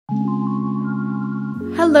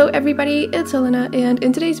Hello everybody, it's Elena, and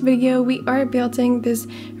in today's video we are building this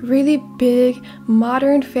really big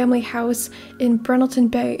modern family house in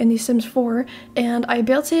Brundleton Bay in The Sims 4, and I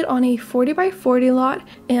built it on a 40 by 40 lot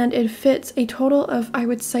and it fits a total of, I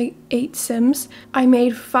would say, 8 Sims. I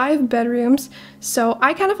made 5 bedrooms, so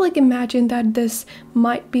I kind of like imagined that this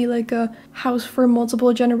might be like a house for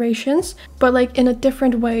multiple generations, but like in a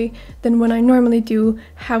different way than when I normally do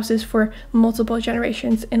houses for multiple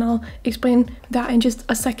generations, and I'll explain that in just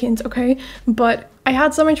a second, okay? But I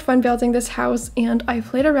had so much fun building this house, and I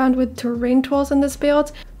played around with terrain tools in this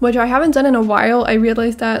build, which I haven't done in a while. I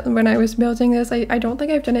realized that when I was building this. I don't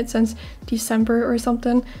think I've done it since December or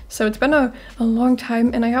something, so it's been a long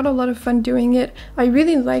time, and I had a lot of fun doing it. I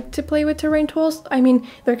really like to play with terrain tools. I mean,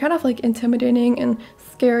 they're kind of like intimidating and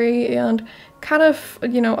scary and kind of,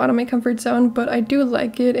 you know, out of my comfort zone, but I do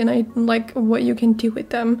like it, and I like what you can do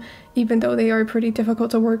with them, even though they are pretty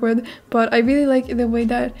difficult to work with. But I really like the way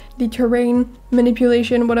that the terrain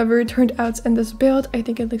manipulation, whatever, turned out in this build. I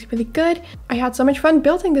think it looks really good. I had so much fun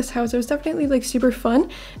building this house. It was definitely like super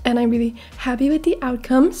fun, and I'm really happy with the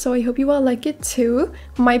outcome, so I hope you all like it too.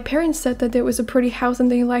 My parents said that it was a pretty house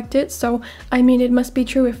and they liked it, so I mean, it must be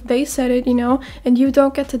true if they said it, you know, and you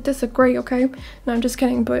don't get to disagree, okay? No, I'm just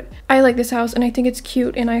kidding, but I like this house and I think it's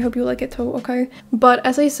cute, and I hope you like it too, okay? But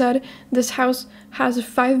as I said, this house has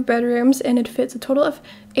 5 bedrooms and it fits a total of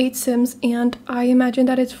 8 Sims, and I imagine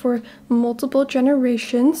that it's for multiple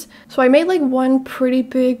generations. So I made like one pretty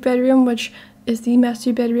big bedroom, which is the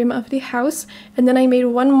master bedroom of the house, and then I made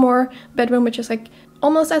one more bedroom which is like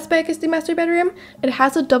almost as big as the master bedroom. It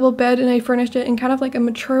has a double bed, and I furnished it in kind of like a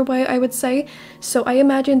mature way, I would say. So I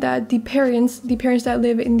imagine that the parents that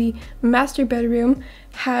live in the master bedroom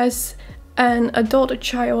has an adult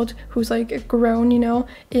child who's like grown, you know,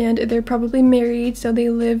 and they're probably married, so they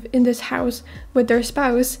live in this house with their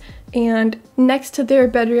spouse. And next to their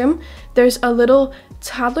bedroom there's a little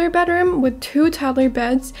toddler bedroom with 2 toddler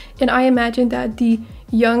beds, and I imagine that the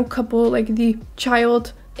young couple, like the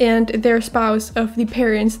child and their spouse of the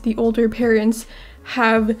parents, the older parents,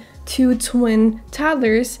 have 2 twin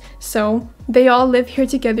toddlers, so they all live here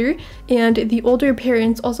together. And the older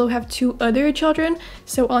parents also have 2 other children,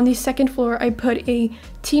 so on the second floor I put a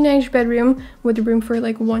teenage bedroom with room for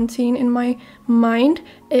like 1 teen in my mind,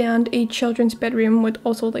 and a children's bedroom with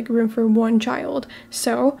also like room for 1 child.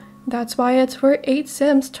 So that's why it's for 8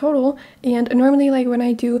 Sims total. And normally, like when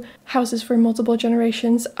I do houses for multiple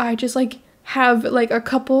generations, I just like have like a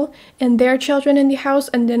couple and their children in the house,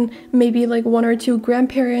 and then maybe like 1 or 2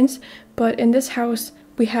 grandparents. But in this house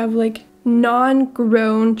we have like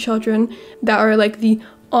non-grown children that are like the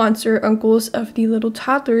aunts or uncles of the little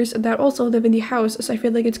toddlers that also live in the house. So I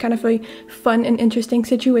feel like it's kind of a fun and interesting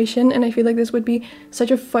situation, and I feel like this would be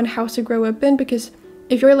such a fun house to grow up in, because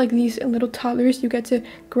if you're like these little toddlers, you get to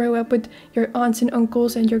grow up with your aunts and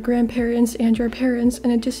uncles and your grandparents and your parents,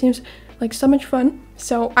 and it just seems like so much fun.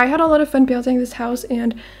 So I had a lot of fun building this house,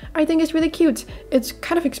 and I think it's really cute. It's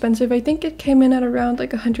kind of expensive. I think it came in at around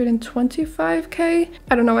like 125k.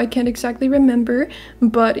 I don't know, I can't exactly remember,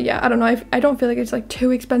 but yeah, I don't know. I don't feel like it's like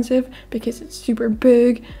too expensive because it's super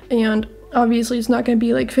big, and obviously it's not going to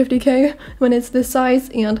be like 50k when it's this size,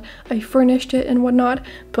 and I furnished it and whatnot.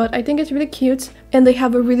 But I think it's really cute, and they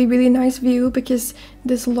have a really nice view, because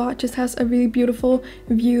this lot just has a really beautiful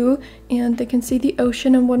view and they can see the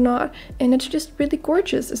ocean and whatnot, and it's just really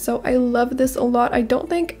gorgeous. So I love this a lot. I don't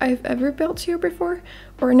think I've ever built here before,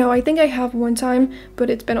 or no, I think I have one time, but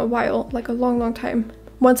it's been a while, like a long time.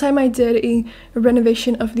 One time I did a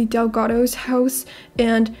renovation of the Delgado's house,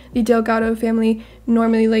 and the Delgado family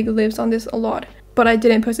normally like lives on this a lot. But I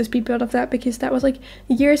didn't post a speed build of that because that was like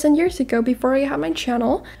years and years ago, before I had my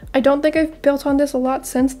channel. I don't think I've built on this a lot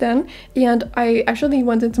since then, and I actually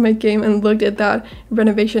went into my game and looked at that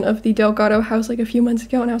renovation of the Delgado house like a few months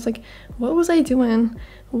ago, and I was like, what was I doing?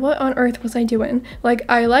 What on earth was I doing? Like,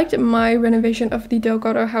 I liked my renovation of the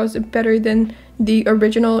Delgado house better than the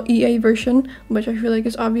original EA version, which I feel like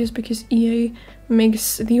is obvious because EA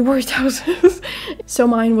makes the worst houses. So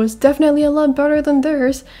mine was definitely a lot better than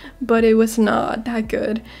theirs, but it was not that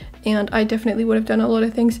good. And I definitely would have done a lot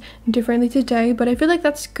of things differently today, but I feel like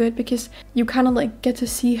that's good because you kind of like get to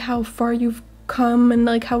see how far you've come and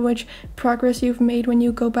like how much progress you've made when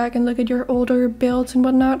you go back and look at your older builds and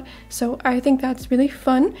whatnot. So I think that's really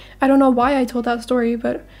fun. I don't know why I told that story,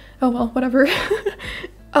 but oh well, whatever.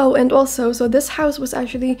 Oh, and also, so this house was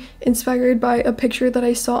actually inspired by a picture that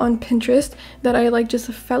I saw on Pinterest that I like just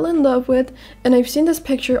fell in love with, and I've seen this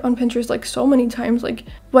picture on Pinterest like so many times. Like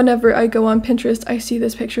whenever I go on Pinterest I see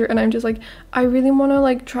this picture and I'm just like, I really want to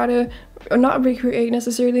like try to not recreate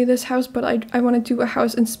necessarily this house, but I want to do a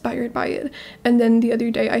house inspired by it. And then the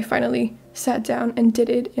other day I finally sat down and did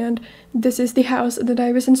it, and this is the house that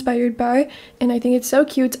I was inspired by, and I think it's so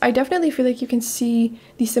cute. I definitely feel like you can see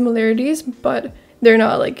the similarities, but they're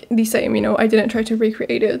not like the same, you know. I didn't try to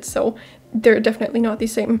recreate it, so they're definitely not the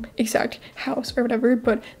same exact house or whatever,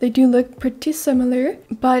 but they do look pretty similar.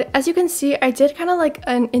 But as you can see, I did kind of like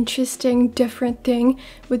an interesting different thing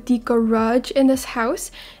with the garage in this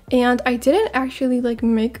house, and I didn't actually like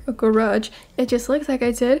make a garage, it just looks like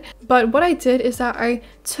I did. But what I did is that I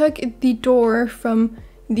took the door from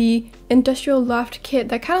the industrial loft kit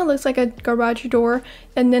that kind of looks like a garage door,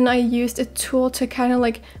 and then I used a tool to kind of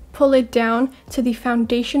like pull it down to the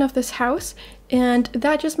foundation of this house, and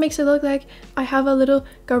that just makes it look like I have a little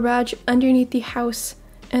garage underneath the house,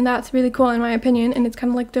 and that's really cool in my opinion, and it's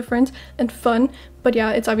kind of like different and fun. But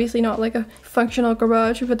yeah, it's obviously not like a functional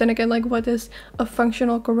garage, but then again, like, what does a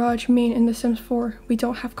functional garage mean in The Sims 4? We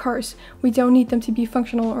don't have cars, we don't need them to be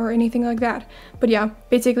functional or anything like that. But yeah,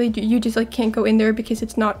 basically you just like can't go in there because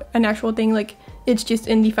it's not an actual thing, like it's just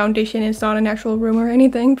in the foundation, it's not an actual room or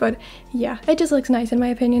anything. But yeah, it just looks nice in my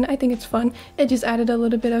opinion. I think it's fun. It just added a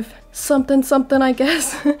little bit of something, I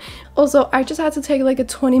guess. Also, I just had to take like a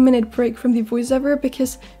 20-minute break from the voiceover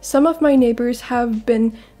because some of my neighbors have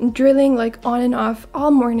been drilling like on and off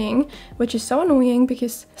all morning, which is so annoying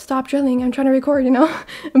because stop drilling, I'm trying to record, you know.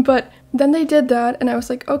 But then they did that, and I was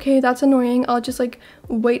like, okay, that's annoying. I'll just like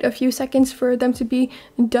wait a few seconds for them to be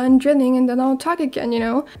done drilling, and then I'll talk again, you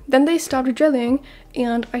know. Then they stopped drilling,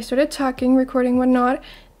 and I started talking, recording, whatnot,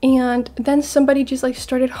 and then somebody just like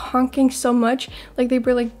started honking so much, like they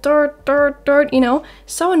were like dirt, dirt, dirt, you know,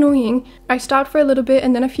 so annoying. I stopped for a little bit,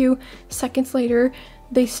 and then a few seconds later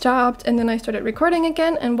they stopped, and then I started recording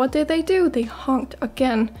again, and what did they do? They honked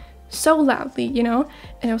again, so loudly, you know.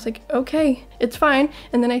 And I was like, okay, it's fine.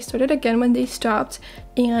 And then I started again when they stopped,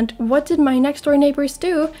 and what did my next door neighbors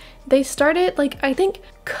do? They started like, I think,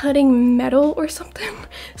 cutting metal or something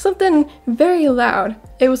something very loud.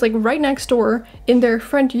 It was like right next door in their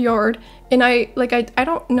front yard, and I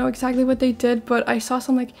don't know exactly what they did, but I saw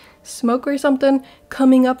some like smoke or something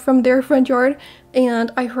coming up from their front yard,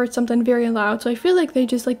 and I heard something very loud. So I feel like they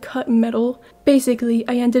just like cut metal. Basically,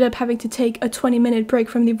 I ended up having to take a 20-minute break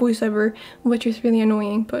from the voiceover, which is really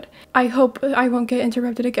annoying, but I hope I won't get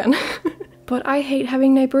interrupted again. But I hate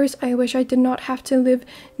having neighbors. I wish I did not have to live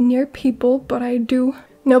near people, but I do.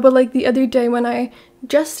 No, but like the other day when I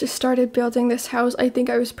just started building this house, I think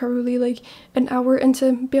I was probably like an hour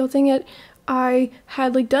into building it, I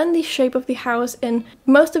had like done the shape of the house and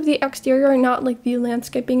most of the exterior, not like the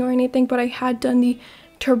landscaping or anything, but I had done the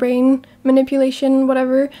terrain manipulation,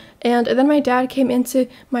 whatever. And then my dad came into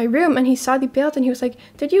my room and he saw the build and he was like,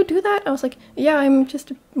 did you do that? I was like, yeah, I'm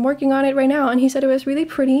just working on it right now. And he said it was really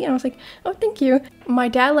pretty, and I was like, oh, thank you. My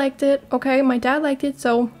dad liked it. Okay, my dad liked it,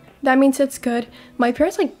 so that means it's good. My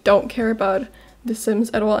parents like don't care about The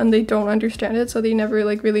Sims at all, and they don't understand it, so they never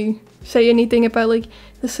like really say anything about like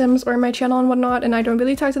The Sims or my channel and whatnot, and I don't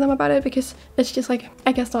really talk to them about it because it's just like,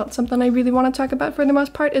 I guess not something I really want to talk about for the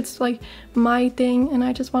most part. It's like my thing and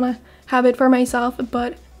I just want to have it for myself.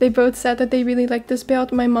 But they both said that they really liked this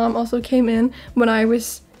build. My mom also came in when I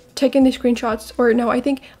was taking the screenshots, or no, I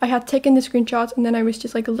think I had taken the screenshots and then I was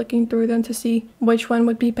just like looking through them to see which one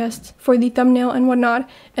would be best for the thumbnail and whatnot,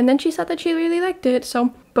 and then she said that she really liked it,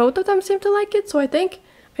 so both of them seem to like it. So I think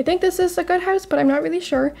this is a good house, but I'm not really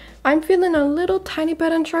sure. I'm feeling a little tiny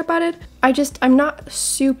bit unsure about it. I'm not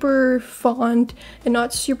super fond and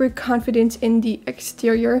not super confident in the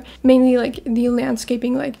exterior, mainly like the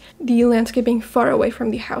landscaping far away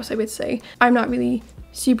from the house, I would say. I'm not really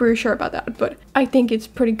super sure about that, but I think it's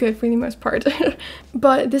pretty good for the most part.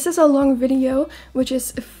 But this is a long video, which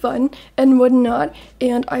is fun and whatnot,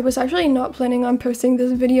 and I was actually not planning on posting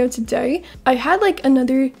this video today. I had like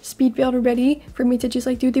another speed build ready for me to just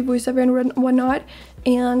like do the voiceover and whatnot,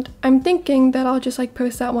 and I'm thinking that I'll just like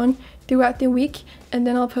post that one throughout the week, and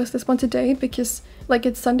then I'll post this one today because like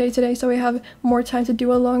it's Sunday today, so I have more time to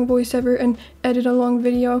do a long voiceover and edit a long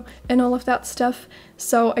video and all of that stuff.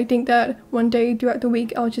 So I think that one day throughout the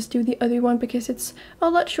week I'll just do the other one because it's a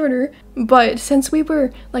lot shorter. But since we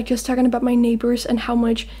were like just talking about my neighbors and how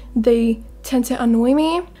much they tend to annoy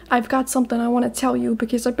me, I've got something I want to tell you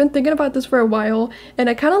because I've been thinking about this for a while, and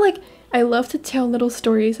I love to tell little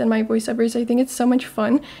stories in my voiceovers. I think it's so much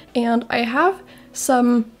fun, and I have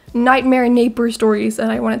some nightmare neighbor stories that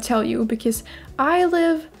I want to tell you because I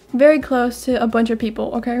live very close to a bunch of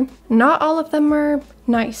people, okay? Not all of them are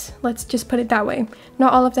nice, let's just put it that way.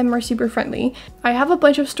 Not all of them are super friendly. I have a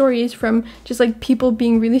bunch of stories from just like people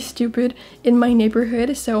being really stupid in my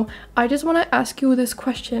neighborhood, so I just want to ask you this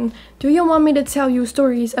question. Do you want me to tell you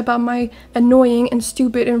stories about my annoying and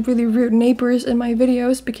stupid and really rude neighbors in my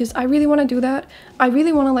videos? Because I really want to do that. I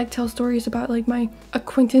really want to like tell stories about like my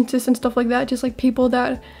acquaintances and stuff like that, just like people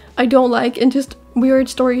that I don't like, and just weird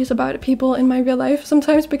stories about people in my real life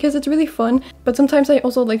sometimes, because it's really fun. But sometimes I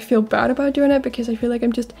also like feel bad about doing it because I feel like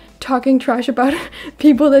I'm just talking trash about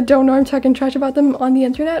people that don't know I'm talking trash about them on the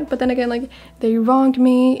internet. But then again, like they wronged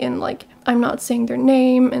me and like I'm not saying their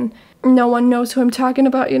name and no one knows who I'm talking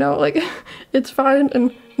about, you know, like it's fine,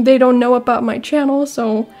 and they don't know about my channel,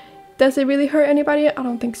 so does it really hurt anybody? I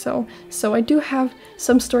don't think so. So I do have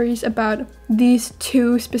some stories about these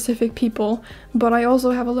two specific people, but I also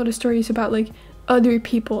have a lot of stories about like other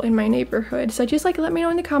people in my neighborhood. So just like let me know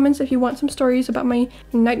in the comments if you want some stories about my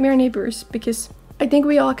nightmare neighbors, because I think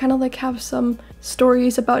we all kind of like have some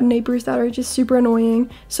stories about neighbors that are just super annoying.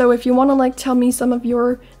 So if you want to like tell me some of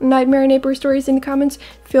your nightmare neighbor stories in the comments,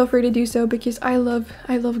 feel free to do so, because I love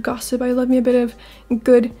gossip. I love me a bit of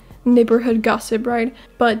good neighborhood gossip, right?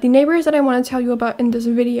 But the neighbors that I want to tell you about in this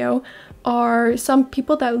video are some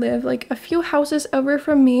people that live like a few houses over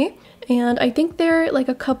from me, and I think they're like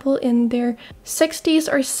a couple in their 60s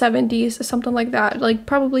or 70s, something like that, like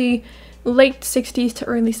probably late 60s to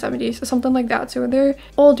early 70s, something like that. So they're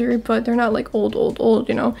older, but they're not like old,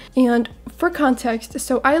 you know. And for context,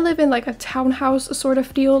 so I live in like a townhouse sort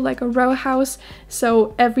of deal, like a row house,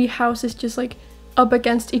 so every house is just like up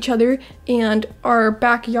against each other, and our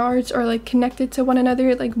backyards are like connected to one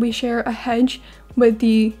another. Like we share a hedge with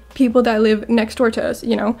the people that live next door to us,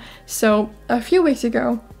 you know. So a few weeks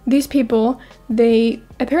ago, these people, they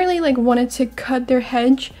apparently like wanted to cut their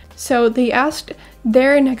hedge, so they asked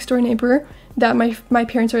their next door neighbor that my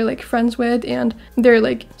parents are like friends with, and they're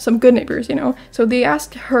like some good neighbors, you know. So they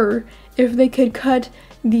asked her if they could cut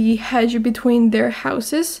the hedge between their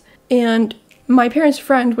houses, and my parents'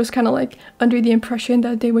 friend was kind of like under the impression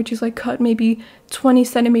that they would just like cut maybe 20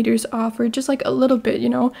 centimeters off, or just like a little bit, you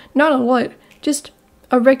know, not a lot, just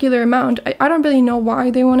a regular amount. I don't really know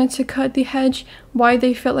why they wanted to cut the hedge, why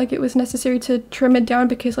they felt like it was necessary to trim it down,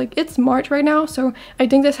 because like it's March right now, so I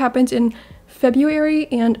think this happens in February,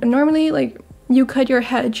 and normally like you cut your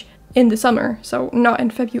hedge in the summer, so not in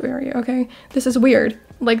February, okay? This is weird.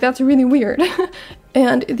 Like that's really weird.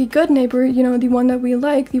 And the good neighbor, you know, the one that we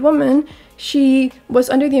like, the woman, she was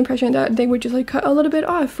under the impression that they would just like cut a little bit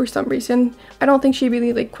off for some reason. I don't think she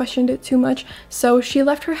really like questioned it too much. So she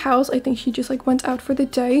left her house. I think she just like went out for the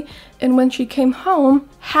day, and when she came home,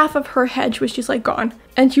 half of her hedge was just like gone,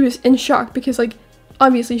 and she was in shock because like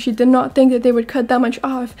obviously she did not think that they would cut that much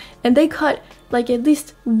off, and they cut like at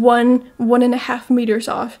least 1.5 meters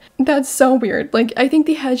off. That's so weird. Like I think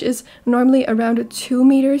the hedge is normally around 2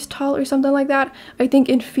 meters tall or something like that. I think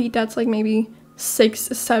in feet that's like maybe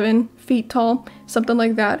 6-7 feet tall, something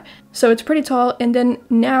like that. So it's pretty tall, and then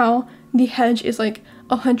now the hedge is like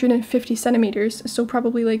 150 centimeters, so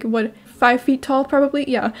probably like what, 5 feet tall probably?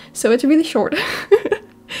 Yeah, so it's really short.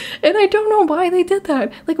 And I don't know why they did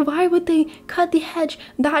that. Like, why would they cut the hedge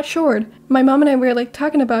that short? My mom and I were like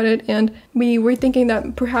talking about it, and we were thinking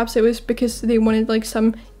that perhaps it was because they wanted like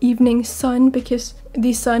some evening sun, because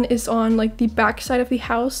the sun is on like the back side of the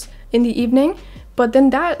house in the evening. But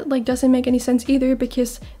then that like doesn't make any sense either,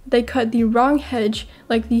 because they cut the wrong hedge,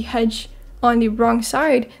 like the hedge on the wrong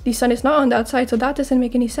side. The sun is not on that side, so that doesn't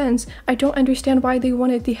make any sense. I don't understand why they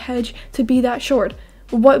wanted the hedge to be that short.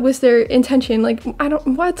 What was their intention? Like, I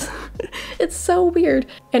don't, what? It's so weird.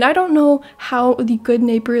 And I don't know how the good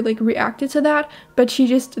neighbor like reacted to that, but she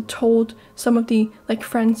just told some of the like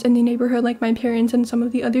friends in the neighborhood, like my parents and some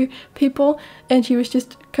of the other people, and she was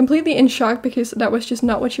just completely in shock, because that was just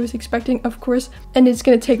not what she was expecting, of course, and it's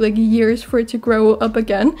gonna take like years for it to grow up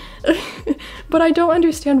again. But I don't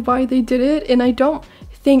understand why they did it, and I don't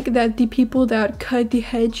think that the people that cut the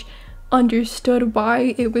hedge understood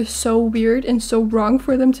why it was so weird and so wrong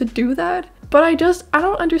for them to do that. But I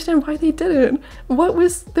don't understand why they did it. What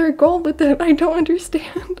was their goal with it? I don't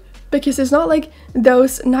understand. Because it's not like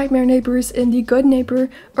those nightmare neighbors and the good neighbor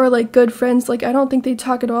are like good friends. Like I don't think they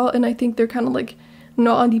talk at all, and I think they're kind of like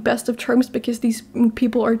not on the best of terms, because these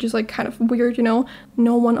people are just like kind of weird, you know.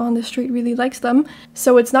 No one on the street really likes them.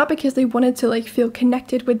 So it's not because they wanted to like feel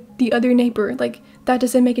connected with the other neighbor. Like that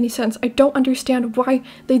doesn't make any sense. I don't understand why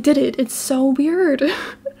they did it. It's so weird.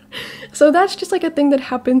 So that's just like a thing that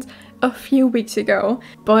happens a few weeks ago,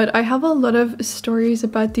 but I have a lot of stories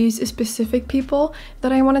about these specific people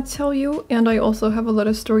that I want to tell you, and I also have a lot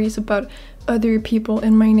of stories about other people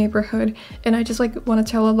in my neighborhood, and I just like want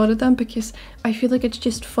to tell a lot of them because I feel like it's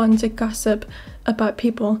just fun to gossip about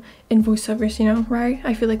people in voiceovers, you know, right?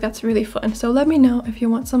 I feel like that's really fun. So let me know if you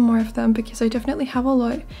want some more of them because I definitely have a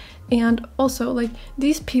lot. And also, like,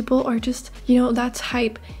 these people are just, you know, that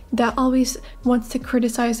type that always wants to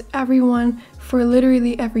criticize everyone for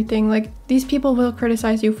literally everything. Like, these people will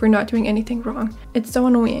criticize you for not doing anything wrong. It's so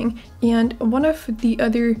annoying. And one of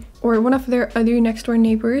their other next door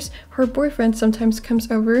neighbors, her boyfriend sometimes comes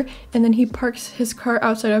over and then he parks his car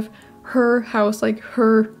outside of her house, like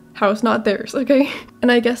her house, not theirs, okay? And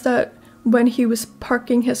I guess that when he was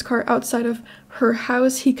parking his car outside of her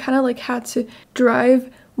house, he kind of like had to drive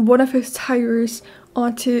one of his tires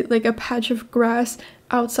onto like a patch of grass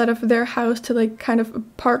outside of their house to like kind of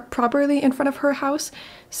park properly in front of her house.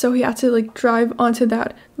 So he had to like drive onto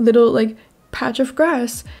that little like patch of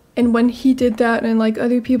grass. And when he did that, and like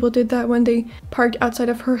other people did that when they parked outside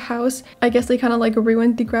of her house, I guess they kind of like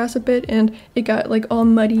ruined the grass a bit and it got like all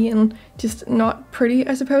muddy and just not pretty,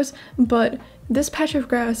 I suppose. But this patch of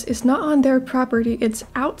grass is not on their property, it's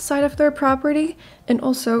outside of their property, and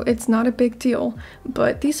also it's not a big deal.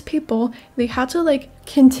 But these people, they had to like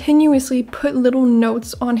continuously put little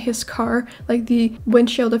notes on his car, like the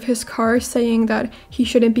windshield of his car, saying that he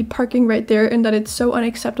shouldn't be parking right there and that it's so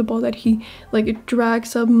unacceptable that he like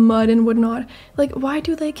drags up mud and whatnot. Like, why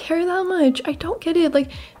do they care that much? I don't get it. Like,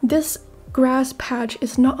 this grass patch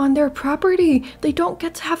is not on their property. They don't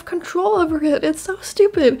get to have control over it. It's so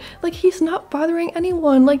stupid. Like, he's not bothering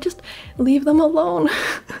anyone. Like, just leave them alone.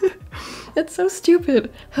 It's so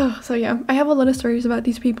stupid. So yeah, I have a lot of stories about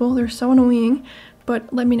these people. They're so annoying,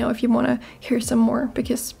 but let me know if you want to hear some more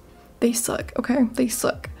because they suck, okay? They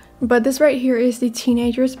suck. But this right here is the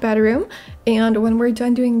teenager's bedroom, and when we're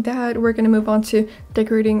done doing that, we're gonna move on to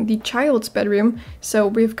decorating the child's bedroom. So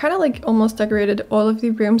we've kind of like almost decorated all of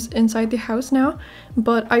the rooms inside the house now,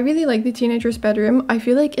 but I really like the teenager's bedroom. I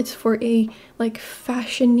feel like it's for a like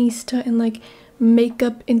fashionista and like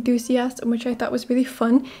makeup enthusiast, which I thought was really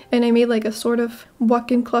fun. And I made like a sort of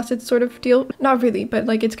walk-in closet sort of deal. Not really, but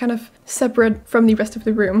like it's kind of separate from the rest of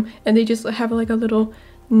the room, and they just have like a little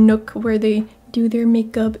nook where they do their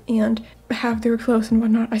makeup and have their clothes and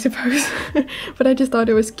whatnot, I suppose. But I just thought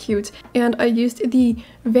it was cute. And I used the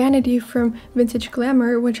vanity from Vintage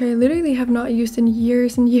Glamour, which I literally have not used in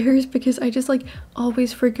years and years because I just like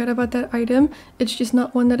always forget about that item. It's just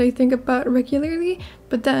not one that I think about regularly.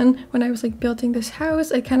 But then when I was like building this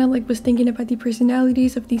house, I kind of like was thinking about the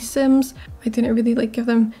personalities of these Sims. I didn't really like give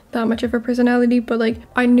them that much of a personality, but like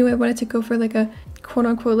I knew I wanted to go for like a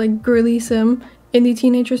quote-unquote like girly Sim in the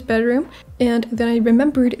teenager's bedroom. And then I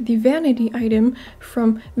remembered the vanity item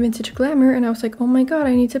from Vintage Glamour, and I was like, oh my god,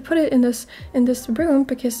 I need to put it in this room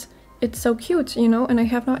because it's so cute, you know, and I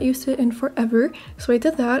have not used it in forever. So I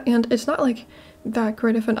did that, and it's not like that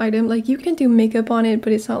great of an item. Like, you can do makeup on it,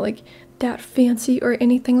 but it's not like that fancy or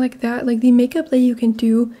anything like that. Like, the makeup that you can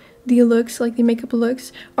do, the looks, like the makeup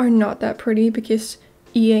looks are not that pretty because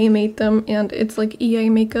EA made them, and it's like EA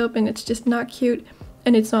makeup and it's just not cute.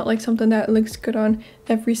 And it's not like something that looks good on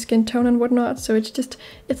every skin tone and whatnot, so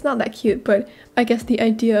it's not that cute. But I guess the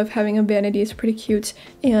idea of having a vanity is pretty cute,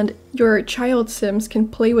 and your child Sims can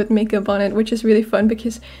play with makeup on it, which is really fun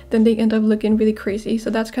because then they end up looking really crazy. So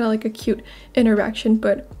that's kind of like a cute interaction,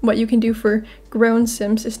 but what you can do for grown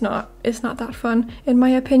Sims is not that fun in my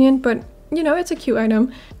opinion, but you know, it's a cute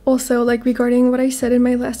item. Also, like regarding what I said in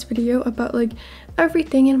my last video about like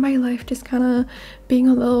everything in my life just kind of being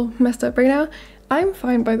a little messed up right now, I'm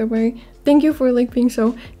fine, by the way. Thank you for like being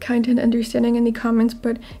so kind and understanding in the comments,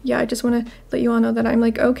 but yeah, I just want to let you all know that I'm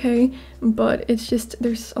like okay, but it's just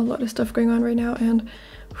there's a lot of stuff going on right now, and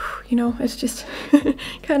you know, it's just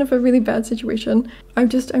kind of a really bad situation. I'm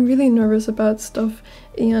really nervous about stuff,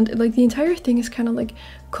 and like the entire thing is kind of like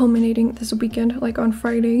culminating this weekend, like on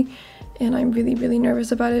Friday, and I'm really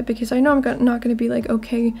nervous about it because I know I'm not going to be like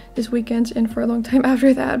okay this weekend and for a long time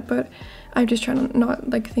after that, but I'm just trying to not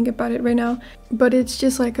like think about it right now. But it's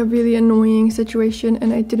just like a really annoying situation,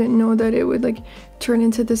 and I didn't know that it would like turn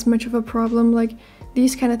into this much of a problem. Like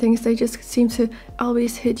these kind of things, they just seem to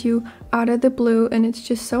always hit you out of the blue, and it's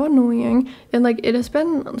just so annoying. And like it has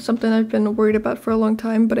been something I've been worried about for a long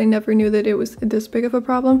time, but I never knew that it was this big of a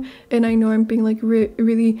problem. And I know I'm being like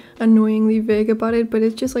really annoyingly vague about it, but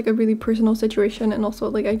it's just like a really personal situation, and also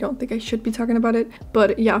like I don't think I should be talking about it.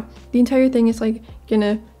 But yeah, the entire thing is like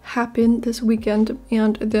gonna happen this weekend,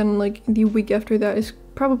 and then like the week after that is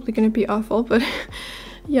probably gonna be awful, but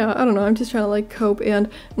yeah, I don't know, I'm just trying to like cope and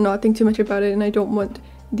not think too much about it, and I don't want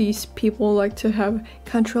these people like to have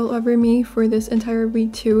control over me for this entire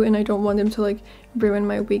week too, and I don't want them to like ruin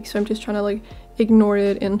my week, so I'm just trying to like ignore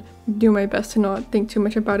it and do my best to not think too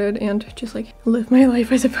much about it and just like live my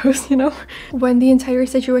life, I suppose, you know. When the entire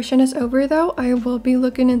situation is over though, I will be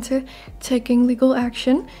looking into taking legal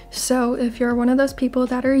action. So if you're one of those people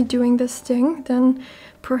that are doing this thing, then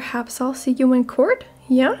perhaps I'll see you in court.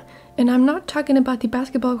 Yeah. And I'm not talking about the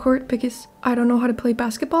basketball court because I don't know how to play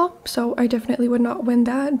basketball, so I definitely would not win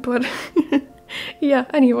that, but yeah,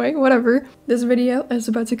 anyway, whatever. This video is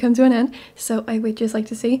about to come to an end, so I would just like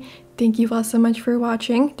to say thank you all so much for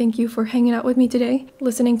watching. Thank you for hanging out with me today,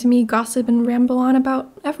 listening to me gossip and ramble on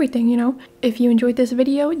about everything, you know. If you enjoyed this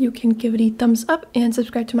video, you can give it a thumbs up and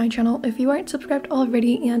subscribe to my channel if you aren't subscribed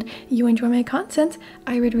already and you enjoy my content.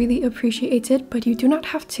 I would really appreciate it, but you do not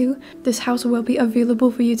have to. This house will be available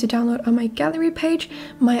for you to download on my gallery page.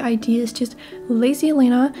 My ID is just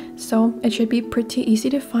LacyLena, so it should be pretty easy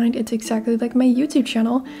to find. It's exactly like my YouTube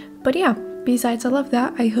channel. But yeah, besides all of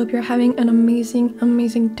that, I hope you're having an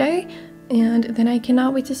amazing day, and then I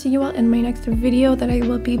cannot wait to see you all in my next video that I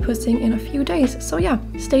will be posting in a few days. So yeah,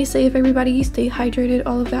 stay safe everybody, stay hydrated,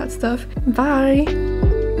 all of that stuff. Bye!